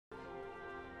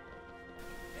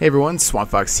Hey everyone,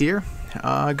 Swampfox here.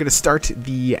 I'm gonna start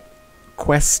the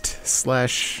quest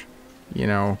slash,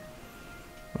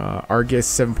 Argus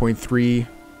 7.3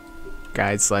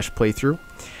 guide slash playthrough.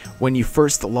 When you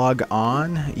first log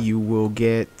on, you will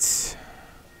get...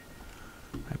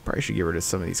 I probably should get rid of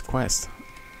some of these quests.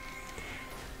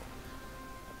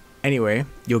 Anyway,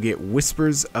 you'll get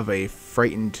Whispers of a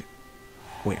Frightened...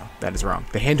 Wait, no, that is wrong.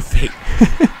 The Hand of Fate.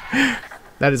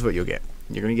 That is what you'll get.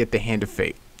 You're gonna get the Hand of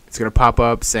Fate. It's going to pop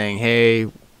up saying,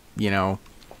 hey,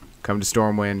 come to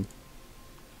Stormwind.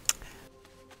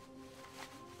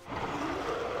 I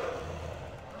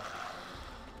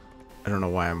don't know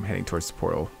why I'm heading towards the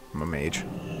portal. I'm a mage.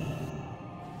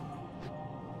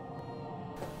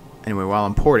 Anyway, while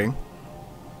I'm porting,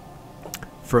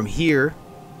 from here,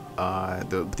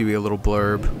 there'll be a little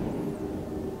blurb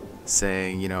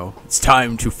saying, it's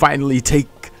time to finally take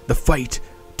the fight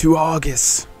to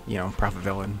Argus. Prophet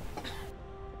villain.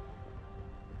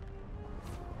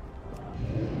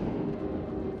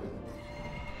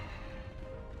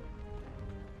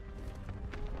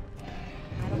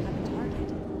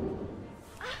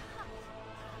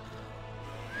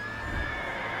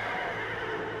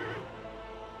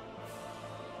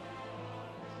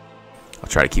 I'll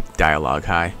try to keep dialogue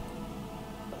high.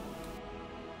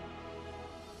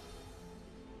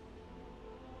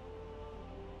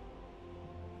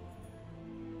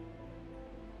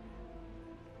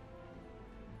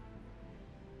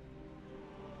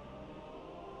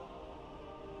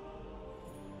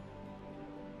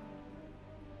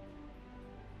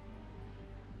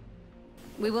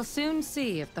 We will soon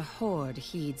see if the Horde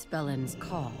heeds Belen's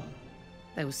call.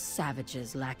 Those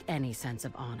savages lack any sense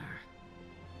of honor.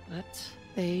 But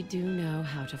they do know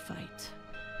how to fight.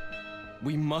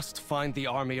 We must find the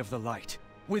Army of the Light.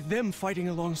 With them fighting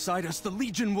alongside us, the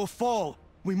Legion will fall.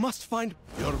 We must find...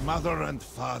 Your mother and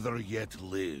father yet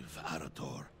live,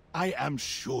 Arator. I am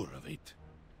sure of it.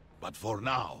 But for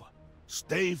now,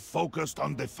 stay focused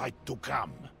on the fight to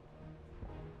come.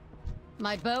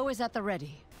 My bow is at the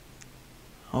ready.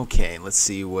 Okay, let's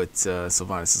see what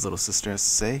Sylvanas' little sister has to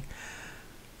say.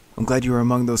 I'm glad you are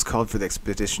among those called for the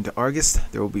expedition to Argus.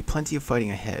 There will be plenty of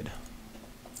fighting ahead.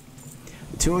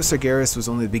 The Tomb of Sargeras was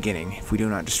only the beginning. If we do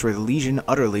not destroy the Legion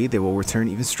utterly, they will return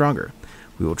even stronger.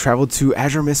 We will travel to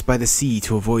Azure Mist by the sea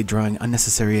to avoid drawing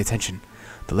unnecessary attention.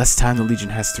 The less time the Legion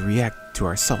has to react to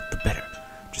our assault, the better.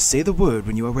 Just say the word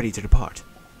when you are ready to depart.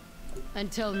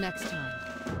 Until next time.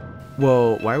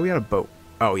 Well, why are we on a boat?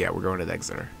 Oh yeah, we're going to the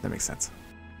Exeter. That makes sense.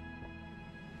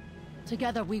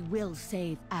 Together we will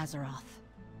save Azeroth.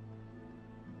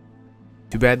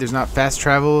 Too bad there's not fast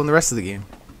travel in the rest of the game.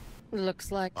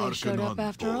 Looks like they showed up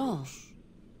after all.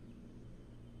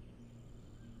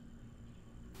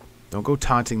 Don't go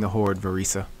taunting the Horde,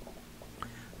 Varisa.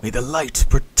 May the light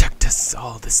protect us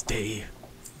all this day.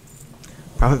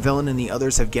 Prophet Villain and the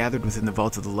others have gathered within the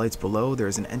Vault of the Lights below. There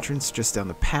is an entrance just down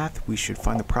the path. We should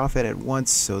find the Prophet at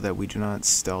once so that we do not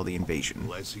stall the invasion.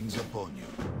 Blessings upon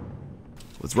you.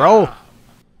 Let's roll!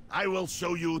 I will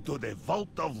show you to the Vault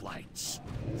of Lights.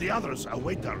 The others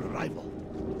await our arrival.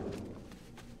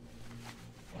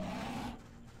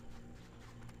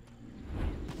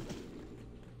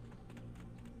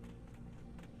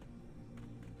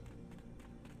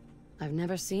 I've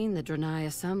never seen the Draenei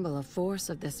assemble a force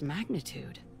of this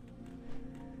magnitude.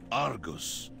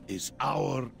 Argus is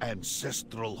our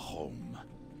ancestral home.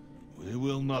 We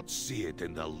will not see it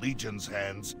in the Legion's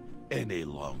hands any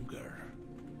longer.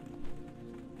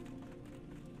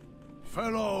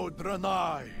 Fellow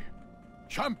Draenei,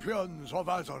 champions of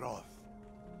Azeroth,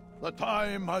 the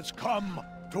time has come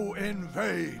to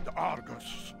invade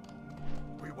Argus.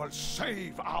 We will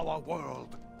save our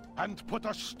world and put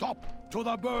a stop to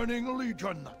the Burning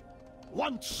Legion,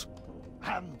 once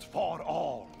and for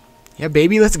all. Yeah,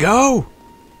 baby, let's go!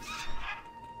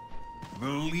 The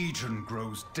Legion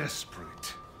grows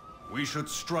desperate. We should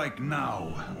strike now,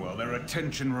 while their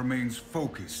attention remains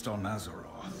focused on Azeroth.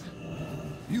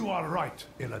 You are right,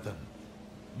 Illidan.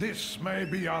 This may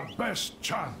be our best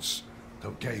chance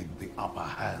to gain the upper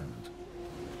hand.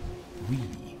 We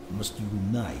must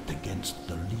unite against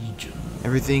the Legion.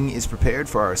 Everything is prepared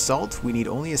for our assault. We need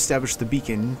only establish the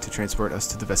beacon to transport us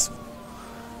to the vessel.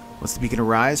 Once the beacon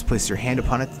arrives, place your hand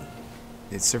upon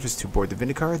its surface to board the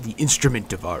Vindicar, the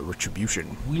instrument of our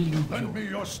retribution. Will you Lend me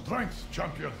your strength,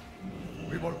 champion.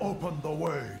 We will open the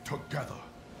way together.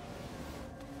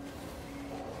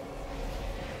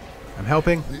 I'm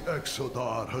helping. The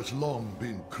Exodar has long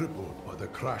been crippled by the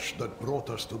crash that brought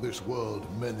us to this world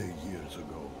many years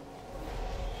ago.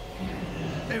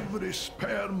 Every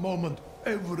spare moment,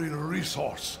 every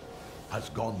resource has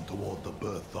gone toward the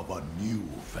birth of a new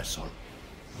vessel.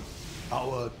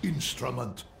 our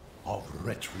instrument of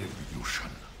retribution.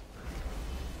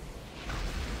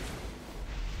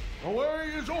 The way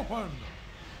is open!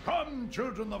 Come,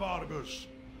 children of Argus,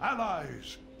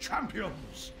 allies,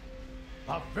 champions!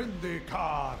 The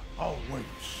Vindicar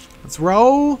awaits. Let's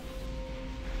roll!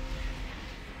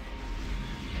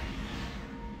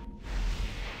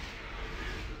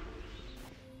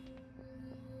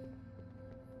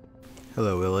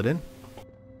 Hello, Illidan.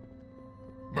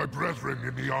 My brethren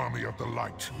in the army of the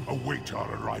light await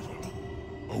our arrival.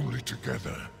 Only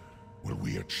together will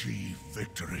we achieve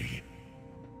victory.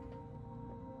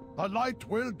 The light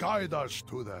will guide us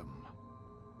to them.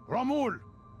 Ramul,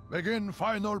 begin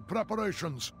final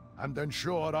preparations and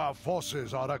ensure our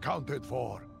forces are accounted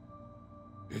for.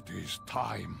 It is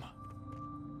time.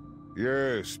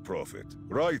 Yes, Prophet.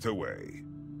 Right away.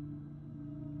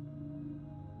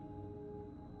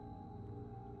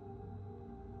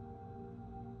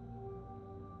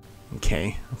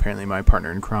 Okay, apparently my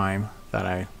partner in crime thought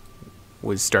I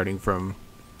was starting from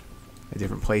a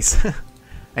different place.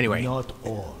 Anyway, Not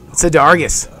all. it said to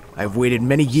Argus, I have waited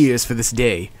many years for this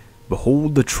day.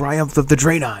 Behold the triumph of the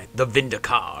Draenei, the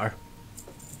Vindicar.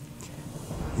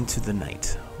 Into the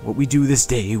night. What we do this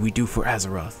day, we do for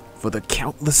Azeroth, for the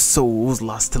countless souls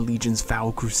lost to Legion's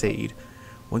foul crusade.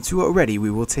 Once you are ready,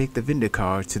 we will take the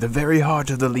Vindicar to the very heart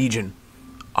of the Legion.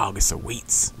 Argus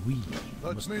awaits. We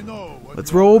Let must me know when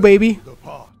Let's you're roll, ready baby. to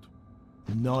depart.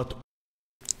 not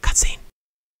Cutscene.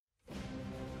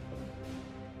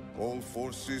 All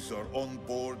forces are on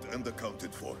board and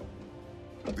accounted for.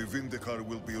 The Vindicar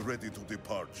will be ready to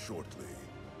depart shortly.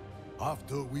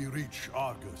 After we reach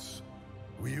Argus,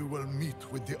 we will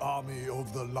meet with the army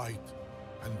of the light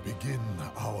and begin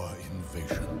our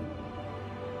invasion.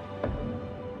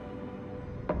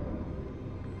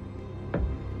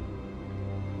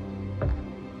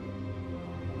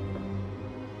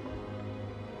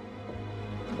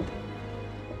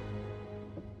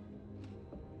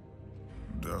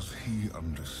 Does he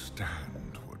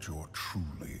understand what you're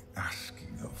truly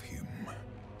asking of him?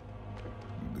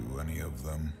 Do any of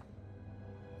them?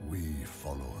 We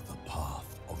follow the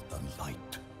path of the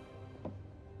light,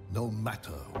 no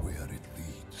matter where it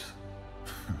leads.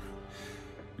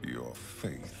 Your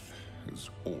faith has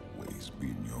always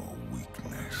been your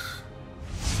weakness.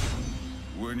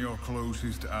 When your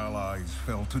closest allies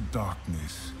fell to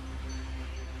darkness,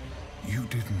 you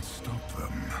didn't stop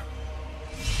them.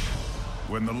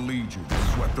 When the Legion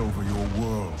swept over your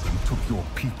world and took your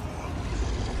people,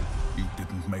 you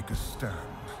didn't make a stand.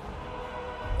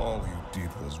 All you did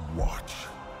was watch,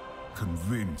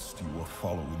 convinced you were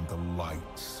following the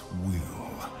light's will.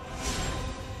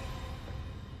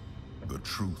 The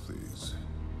truth is,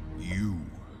 you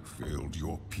failed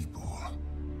your people.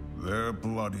 Their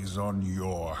blood is on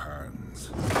your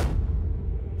hands.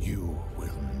 You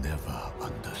will never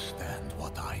understand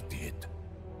what I did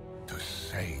to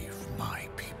save my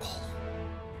people.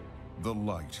 The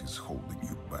light is holding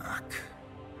you back.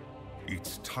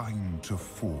 It's time to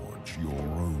forge your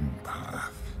own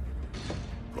path.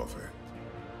 Prophet,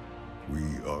 we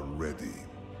are ready.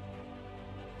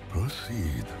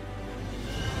 Proceed.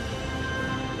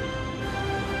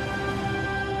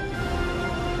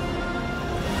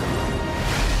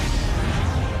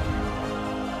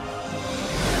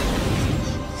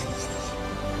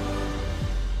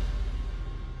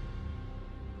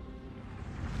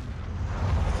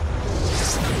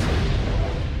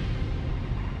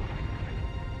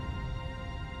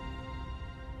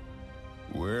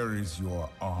 Where is your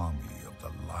army of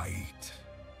the light?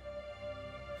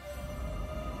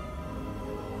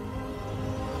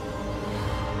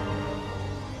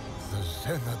 The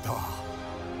Zenadar.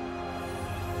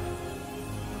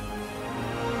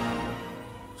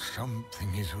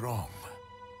 Something is wrong.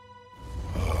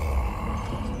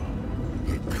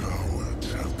 The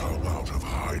cowards have come out of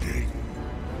hiding.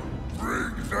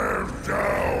 Bring them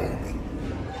down!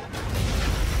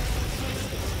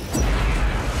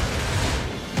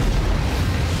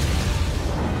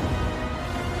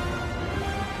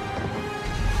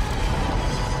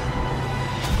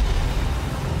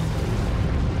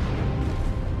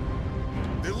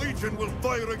 The Legion will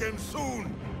fire again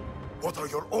soon! What are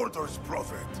your orders,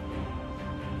 Prophet?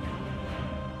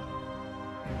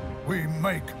 We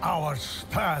make our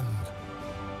stand.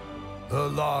 The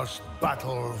last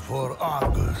battle for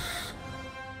Argus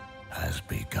has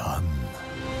begun.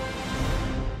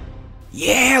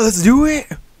 Yeah, let's do it!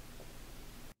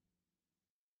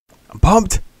 I'm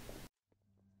pumped!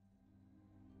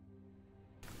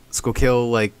 Let's go kill,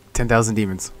 like, 10,000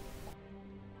 demons.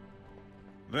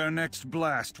 Their next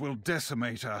blast will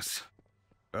decimate us.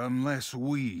 Unless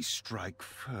we strike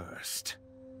first.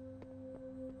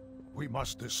 We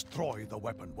must destroy the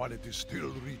weapon while it is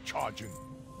still recharging.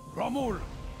 Ramul,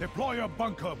 deploy a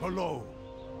bunker below.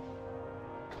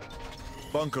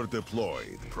 Bunker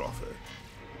deployed, Prophet.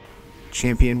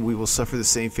 Champion, we will suffer the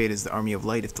same fate as the Army of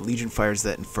Light if the Legion fires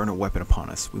that infernal weapon upon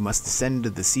us. We must descend into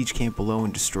the siege camp below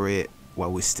and destroy it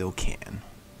while we still can.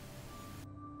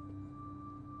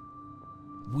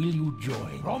 Will you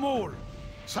join? Ramul,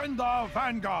 send our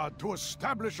vanguard to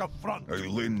establish a front. I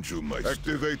lend you my...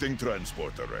 Activating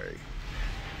transport array.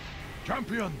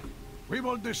 Champion, we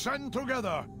will descend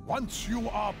together once you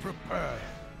are prepared.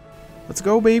 Let's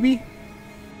go, baby.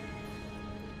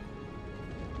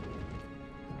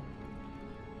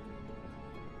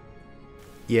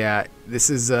 Yeah, this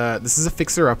is a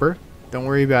fixer-upper. Don't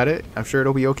worry about it. I'm sure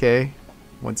it'll be okay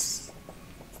once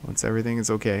everything is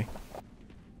okay.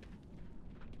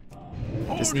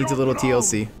 Just needs a little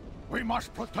TLC. We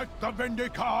must protect the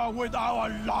Vindicar with our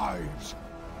lives.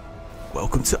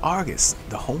 Welcome to Argus,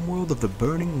 the homeworld of the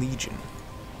Burning Legion.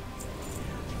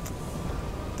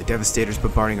 The Devastators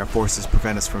bombarding our forces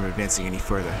prevent us from advancing any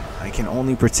further. I can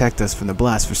only protect us from the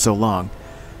blast for so long.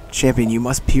 Champion, you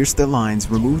must pierce their lines,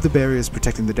 remove the barriers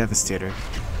protecting the Devastator.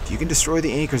 If you can destroy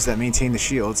the anchors that maintain the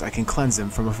shields, I can cleanse them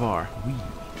from afar. We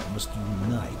must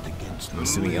unite against I'm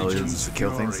assuming Illidan's to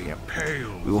kill things? Yep.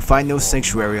 Pale. We will find no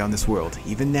sanctuary on this world.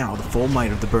 Even now, the full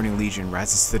might of the Burning Legion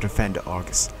rises to defend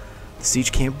Argus. The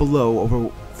siege camp below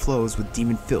overflows with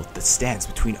demon filth that stands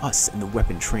between us and the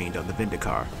weapon trained on the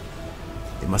Vindicar.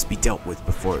 It must be dealt with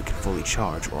before it can fully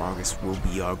charge, or Argus will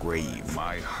be our grave.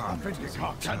 My The heart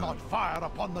Vindicar cannot fire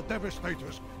upon the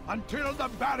Devastators until the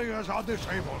barriers are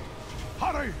disabled.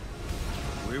 Hurry!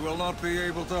 We will not be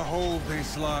able to hold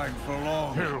this line for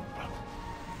long.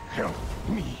 Help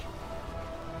me.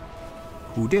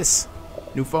 Who dis?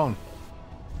 New phone.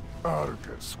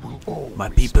 Argus will always My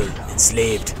people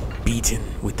enslaved, beaten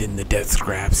within the death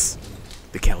scraps.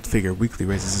 The Celt figure weakly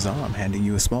raises his arm, handing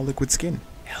you a small liquid skin.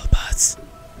 Help us.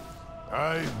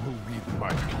 I will lead my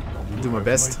people. Do my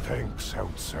best. My thanks,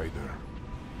 outsider.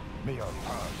 May our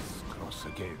paths cross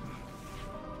again.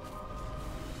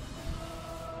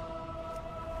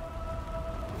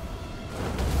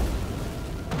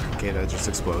 Okay, that just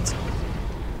explodes.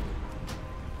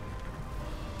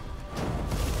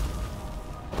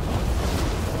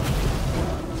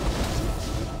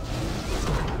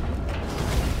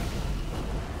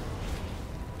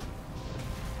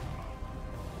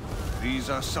 These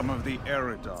are some of the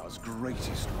Eridar's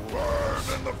greatest warriors.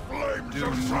 burn in the flames Do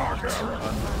of not Sargeras.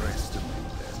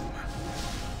 underestimate them.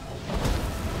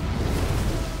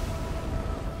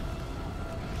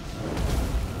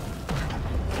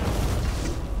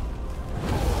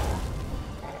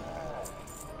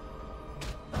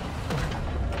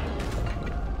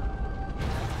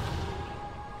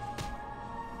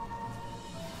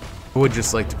 I would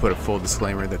just like to put a full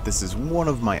disclaimer that this is one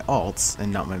of my alts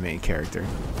and not my main character.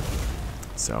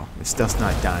 So, if stuff's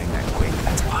not dying that quick,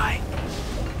 that's why.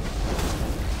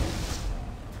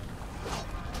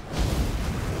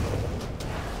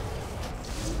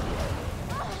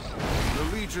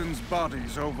 The Legion's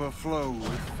bodies overflow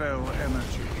with fell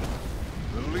energy.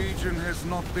 The Legion has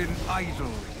not been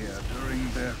idle here during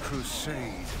their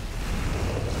crusade.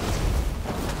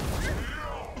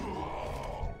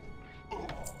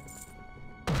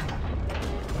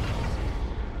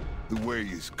 The way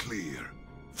is clear.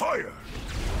 Fire!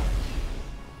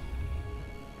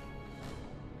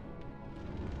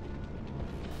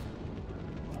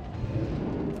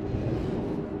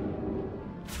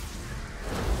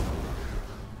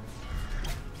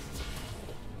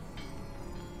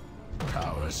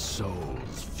 Our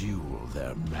souls fuel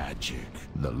their magic.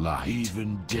 The light,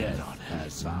 even death,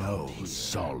 has no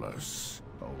solace.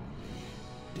 Only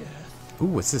death. Ooh,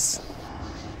 what's this?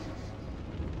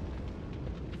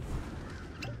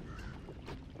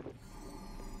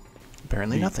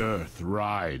 Apparently The nothing. earth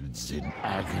rides in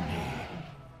agony.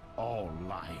 All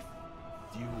life,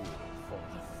 fuel for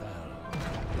the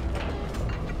fell.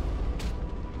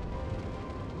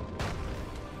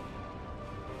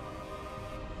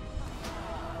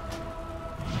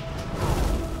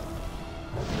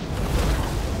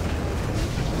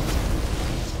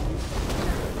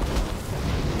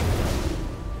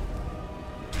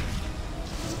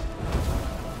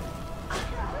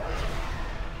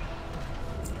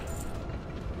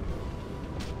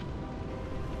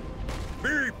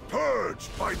 Be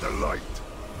purged by the light!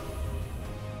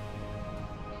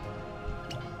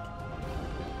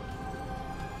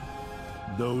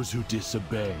 Those who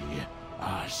disobey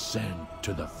are sent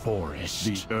to the forest.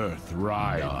 The earth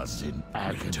rides in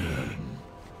agony.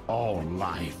 All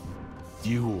life,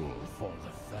 fuel for the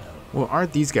fell. Well,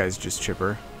 aren't these guys just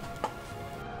chipper?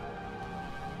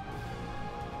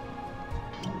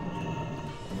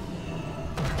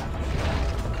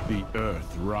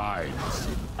 writhes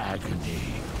in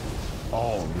agony.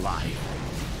 All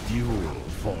life, fuel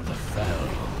for the fell.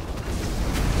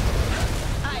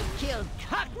 I've killed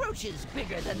cockroaches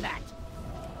bigger than that.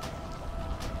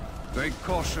 They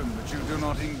caution that you do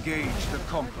not engage the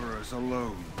conquerors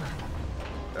alone.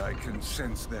 I can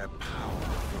sense their power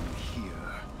from here.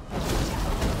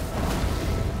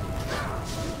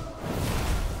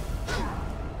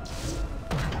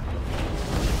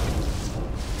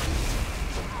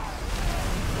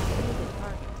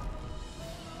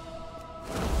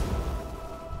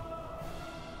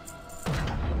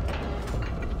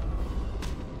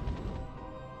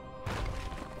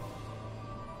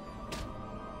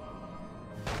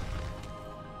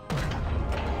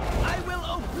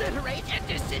 Obliterate and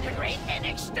disintegrate and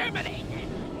exterminate!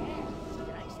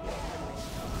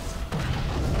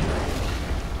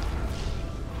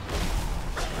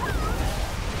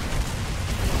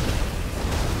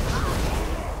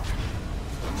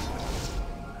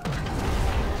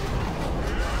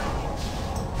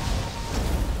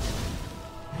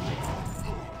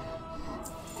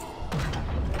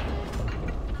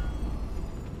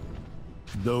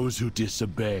 Those who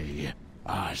disobey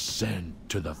are sent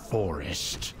to the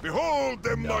forest. Behold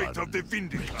the might of the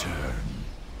Vindicator!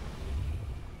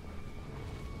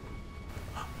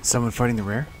 Someone fighting the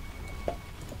rare?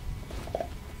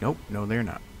 Nope, no they're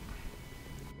not.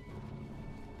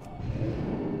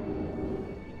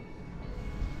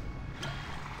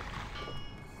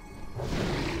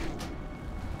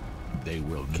 They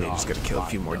will okay, not just gotta kill a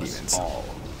few more find us demons. all.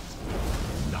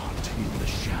 Not in the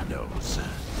shadows.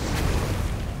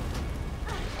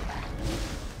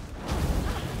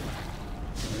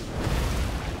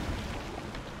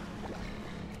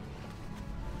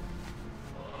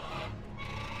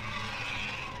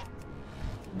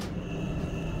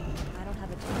 I don't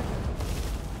have a target.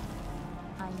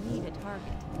 I need a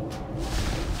target.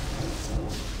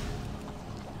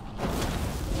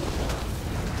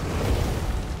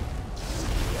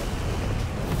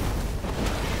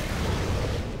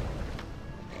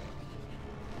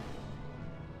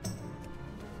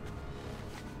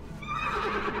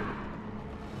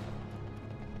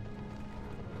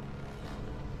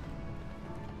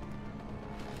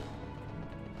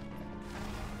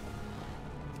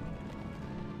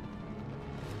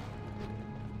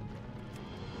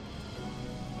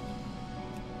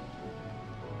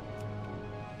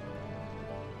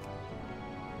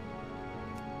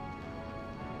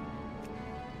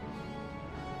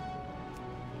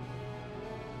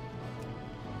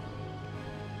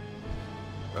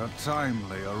 A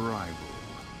timely arrival.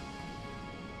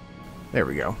 There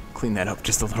we go. Clean that up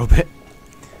just a little bit.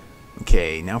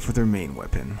 Okay, now for their main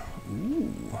weapon.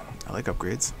 Ooh, I like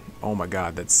upgrades. Oh my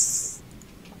god, that's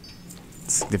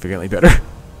significantly better.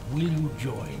 Will you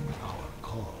join our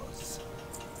cause?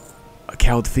 A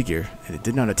cowled figure, and it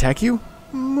did not attack you?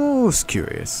 Most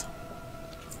curious.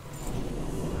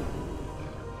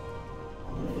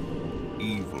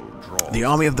 Evil draws. The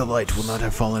army of the light will not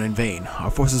have fallen in vain.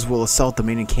 Our forces will assault the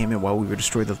main encampment while we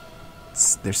destroy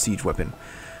their siege weapon.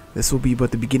 This will be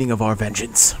but the beginning of our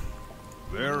vengeance.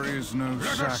 There is no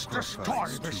Let us sacrifice destroy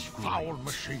too this great. foul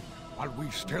machine while we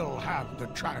still have the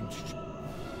chance.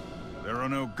 There are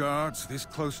no guards this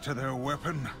close to their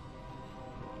weapon.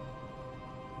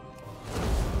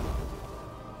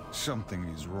 Something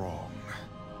is wrong.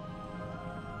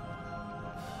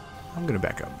 I'm gonna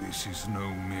back up. This is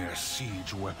no mere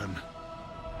siege weapon.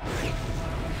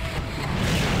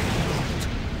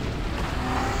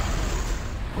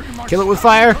 We must Kill it with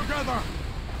stand fire. Together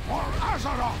for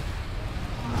Azeroth.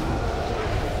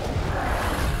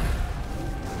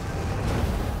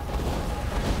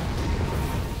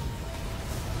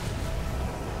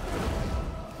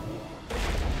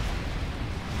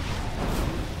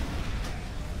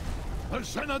 The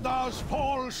Zenadar's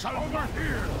fall shall over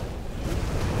here.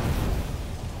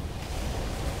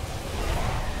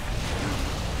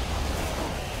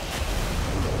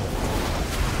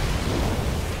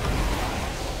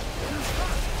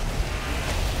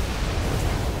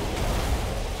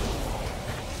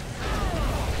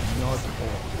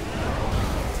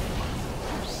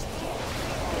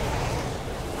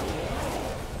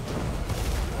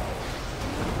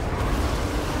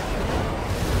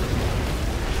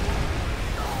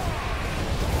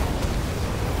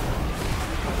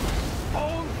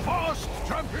 Hold fast,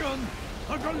 champion!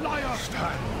 The Goliath!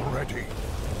 Stand ready.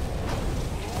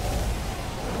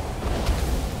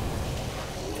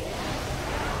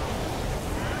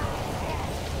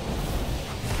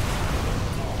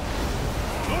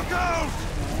 Look out!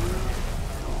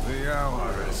 The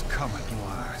hour has come at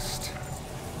last.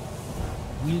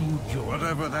 Will you join?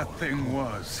 Whatever that thing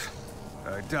was,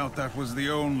 I doubt that was the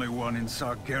only one in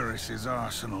Sargeras'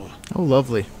 arsenal. Oh,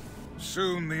 lovely.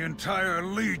 Soon the entire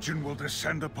Legion will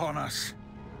descend upon us.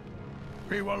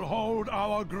 We will hold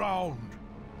our ground.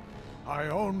 I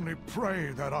only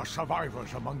pray there are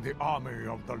survivors among the army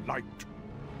of the light.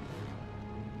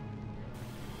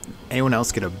 Anyone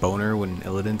else get a boner when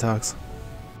Illidan talks?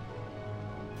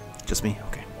 Just me?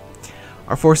 Okay.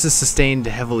 Our forces sustained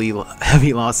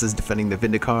heavy losses defending the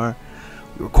Vindikar.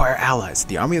 We require allies.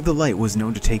 The army of the light was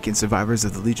known to take in survivors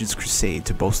of the Legion's crusade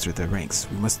to bolster their ranks.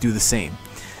 We must do the same.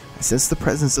 I sense the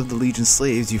presence of the Legion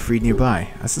slaves you freed nearby.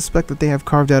 I suspect that they have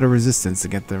carved out a resistance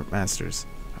against their masters.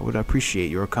 I would appreciate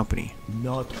your company.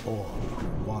 Not all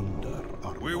who wander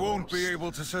are We won't be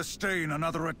able to sustain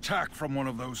another attack from one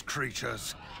of those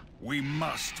creatures. We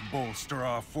must bolster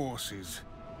our forces.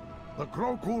 The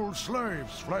Krokul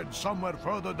slaves fled somewhere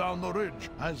further down the ridge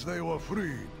as they were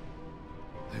freed.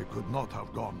 They could not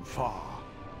have gone far.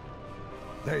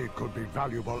 They could be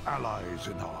valuable allies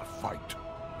in our fight.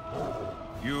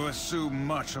 You assume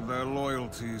much of their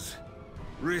loyalties.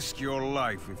 Risk your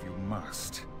life if you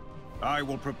must. I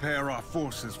will prepare our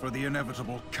forces for the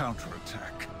inevitable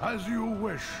counterattack. As you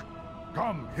wish.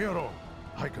 Come, hero.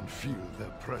 I can feel their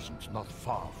presence not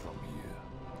far from here.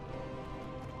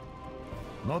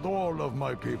 Not all of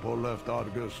my people left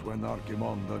Argus when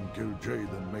Archimond and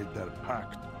Gul'dan made their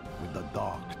pact with the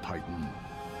Dark Titan.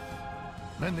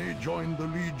 Many joined the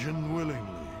Legion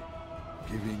willingly,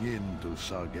 giving in to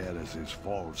Sargeras'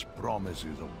 false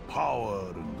promises of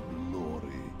power and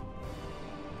glory.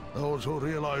 Those who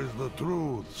realized the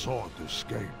truth sought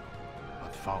escape,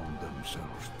 but found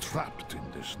themselves trapped in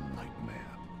this nightmare.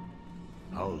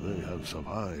 How they have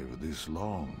survived this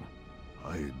long,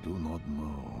 I do not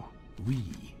know. We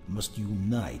must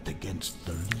unite against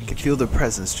the Legion. I can feel their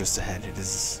presence just ahead. It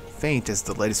is faint as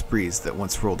the lightest breeze that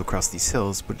once rolled across these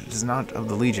hills, but it is not of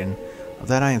the Legion. Of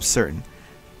that I am certain.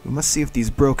 We must see if these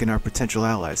broken are potential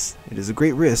allies. It is a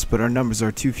great risk, but our numbers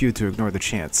are too few to ignore the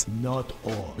chance. Not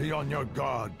all. Be on your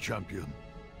guard, champion.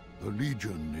 The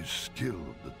Legion is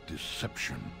skilled at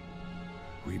deception.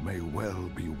 We may well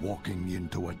be walking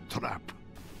into a trap.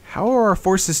 How are our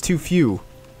forces too few?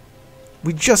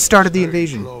 We just started the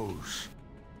invasion. Close.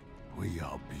 We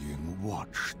are being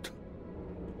watched.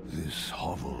 This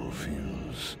hovel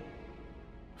feels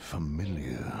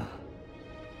familiar.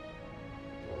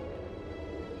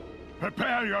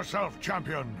 Prepare yourself,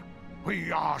 champion.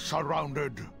 We are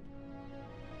surrounded.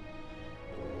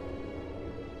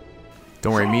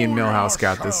 Don't worry, me and Millhouse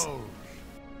got this.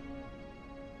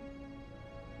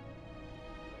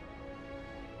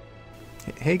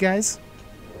 Hey guys,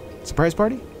 surprise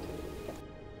party?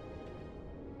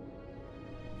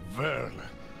 Verlin,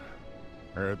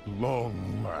 at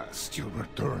long last you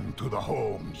return to the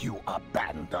home you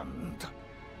abandoned.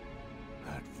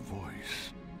 That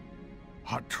voice.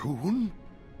 Hatun?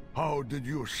 How did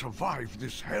you survive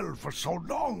this hell for so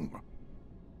long?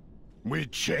 We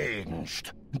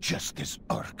changed, just as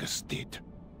Argus did.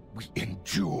 We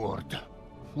endured.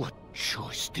 What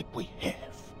choice did we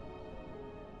have?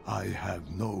 I have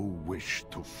no wish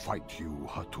to fight you,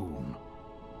 Hatun.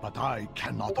 But I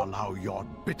cannot allow your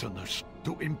bitterness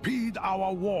to impede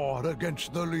our war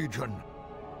against the Legion.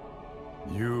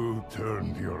 You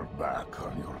turned your back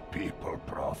on your people,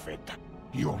 Prophet.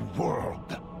 Your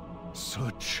world.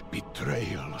 Such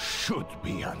betrayal should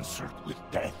be answered with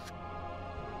death.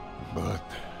 But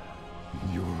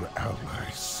your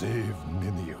allies saved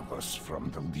many of us from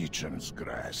the Legion's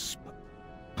grasp.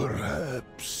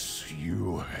 Perhaps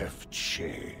you have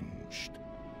changed.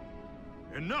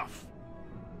 Enough!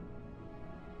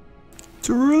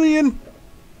 Cerulean!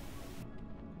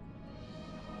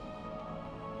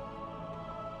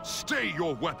 Stay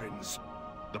your weapons!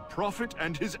 The Prophet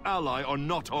and his ally are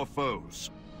not our foes.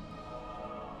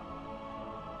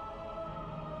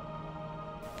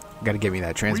 Gotta give me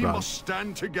that transmog. We must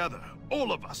stand together,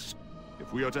 all of us,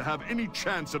 if we are to have any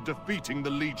chance of defeating the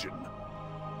Legion.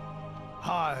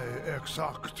 High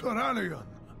Exarch Terranian,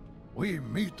 we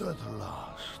meet at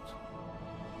last.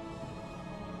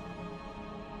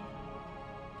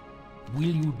 Will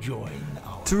you join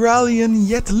our... Terralion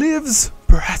yet lives!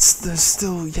 Perhaps there's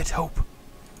still yet hope.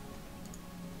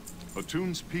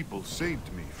 Hatun's people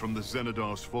saved me from the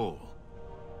Xenadar's fall.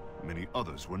 Many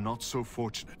others were not so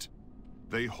fortunate.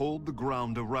 They hold the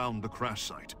ground around the crash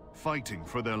site, fighting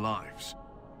for their lives.